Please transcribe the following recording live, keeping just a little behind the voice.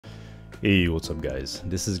Hey, what's up guys?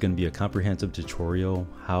 This is going to be a comprehensive tutorial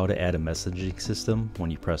how to add a messaging system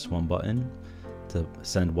when you press one button to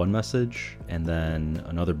send one message and then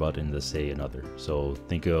another button to say another. So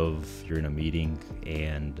think of you're in a meeting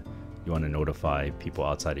and you want to notify people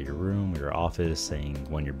outside of your room or your office saying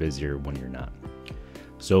when you're busy or when you're not.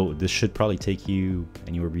 So this should probably take you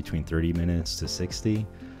anywhere between 30 minutes to 60.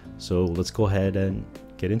 So let's go ahead and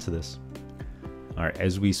get into this. Alright,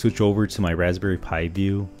 as we switch over to my Raspberry Pi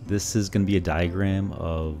view, this is going to be a diagram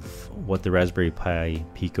of what the Raspberry Pi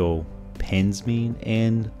Pico pins mean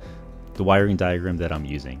and the wiring diagram that I'm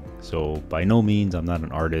using. So by no means I'm not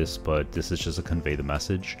an artist, but this is just to convey the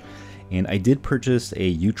message. And I did purchase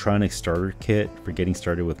a UCTRONICS Starter Kit for getting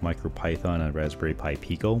started with Micropython on Raspberry Pi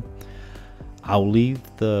Pico. I'll leave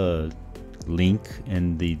the link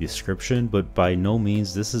in the description, but by no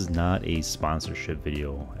means this is not a sponsorship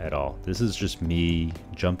video at all. This is just me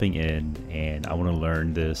jumping in and I want to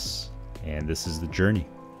learn this, and this is the journey.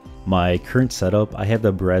 My current setup, I have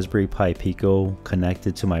the Raspberry Pi Pico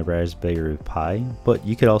connected to my Raspberry Pi, but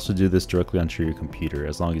you could also do this directly onto your computer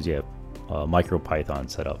as long as you have Micropython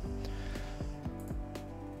set up.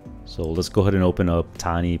 So let's go ahead and open up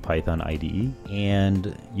Tiny Python IDE,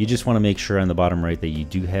 and you just want to make sure on the bottom right that you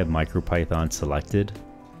do have Micropython selected,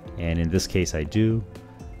 and in this case I do.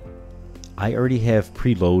 I already have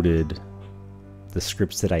preloaded the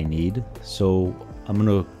scripts that I need, so I'm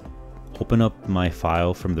going to open up my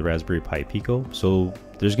file from the Raspberry Pi Pico. So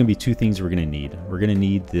there's going to be two things we're going to need. We're going to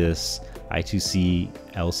need this I2C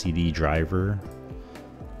LCD driver.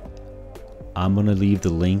 I'm going to leave the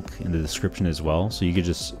link in the description as well, so you could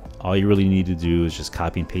just, all you really need to do is just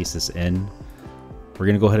copy and paste this in. We're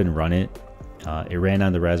going to go ahead and run it. It ran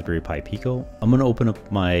on the Raspberry Pi Pico. I'm going to open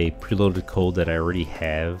up my preloaded code that I already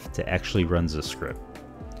have to actually run the script.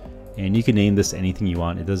 And you can name this anything you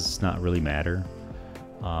want. It does not really matter.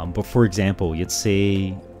 But for example, let's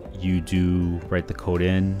say you do write the code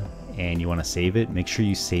in and you want to save it. Make sure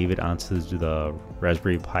you save it onto the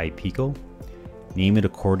Raspberry Pi Pico. Name it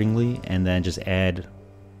accordingly, and then just add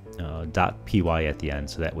 .py at the end,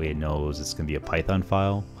 so that way it knows it's going to be a Python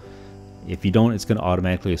file. If you don't, it's going to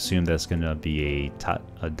automatically assume that's going to be a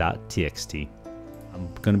 .txt.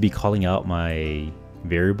 I'm going to be calling out my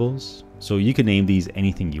variables, so you can name these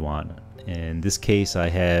anything you want. In this case, I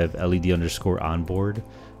have LED_onboard.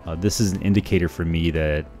 This is an indicator for me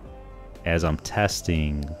that as I'm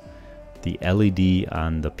testing, the LED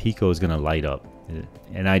on the Pico is going to light up.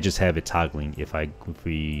 And I just have it toggling if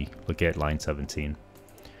we look at line 17.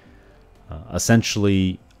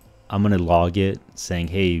 Essentially, I'm going to log it saying,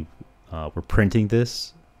 hey, we're printing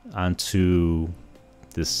this onto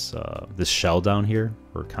this this shell down here,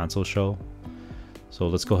 or console shell. So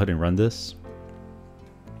let's go ahead and run this.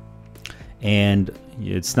 And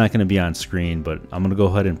it's not going to be on screen, but I'm going to go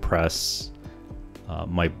ahead and press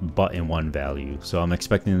my button 1 value. So I'm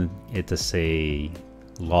expecting it to say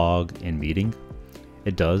log in meeting.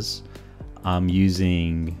 It does. I'm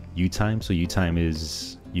using UTime, so UTime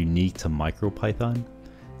is unique to Micropython,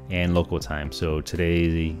 and local time. So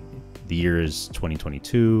today the year is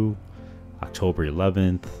 2022, October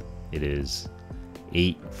 11th. It is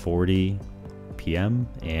 8:40 p.m.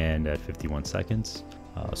 and at 51 seconds.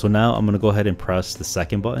 So now I'm going to go ahead and press the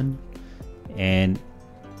second button, and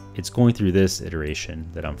it's going through this iteration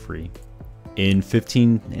that I'm free. In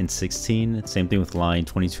 15 and 16, same thing with line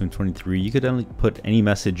 22 and 23, you could only put any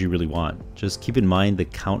message you really want. Just keep in mind the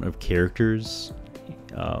count of characters.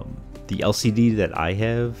 The LCD that I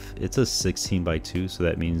have, it's a 16:2, so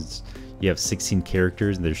that means you have 16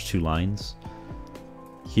 characters and there's 2 lines.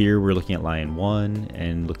 Here we're looking at line 1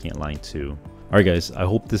 and looking at line 2. Alright guys, I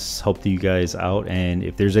hope this helped you guys out, and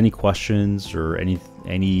if there's any questions or any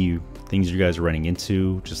things you guys are running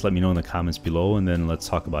into, just let me know in the comments below and then let's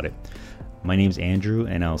talk about it. My name's Andrew,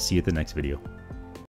 and I'll see you at the next video.